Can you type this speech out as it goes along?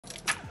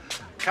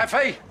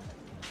Kathy!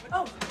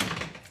 Oh,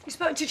 you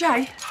spoken to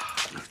Jay?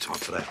 No time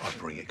for that. I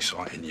bring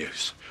exciting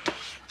news.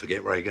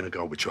 Forget Reagan and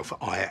Gorbachev.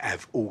 I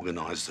have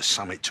organised the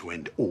summit to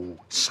end all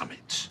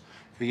summits.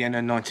 Vienna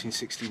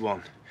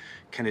 1961.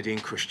 Kennedy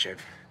and Khrushchev.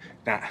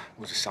 That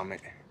was a summit.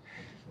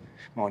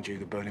 Mind you,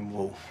 the Berlin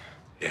Wall.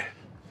 Yeah.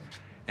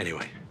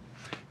 Anyway,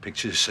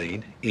 picture the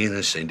scene. Ian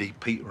and Cindy,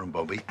 Peter and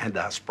Bobby, and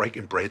us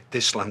breaking bread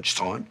this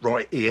lunchtime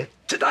right here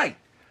today.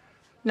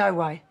 No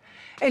way.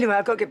 Anyway,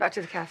 I've got to get back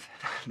to the cafe.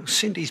 Look,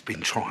 Cindy's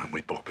been trying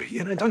with Bobby.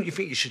 You know, don't you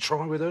think you should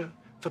try with her?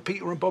 For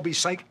Peter and Bobby's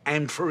sake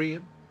and for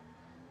Ian?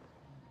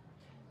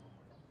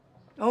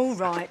 All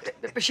right,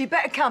 but she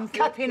better come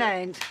cup in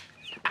hand.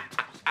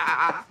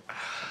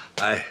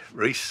 Hey,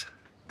 Reese,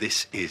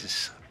 this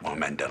is my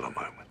Mandela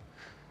moment.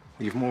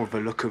 You've more of a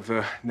look of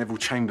Neville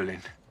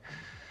Chamberlain.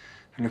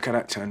 And look how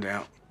that turned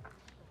out.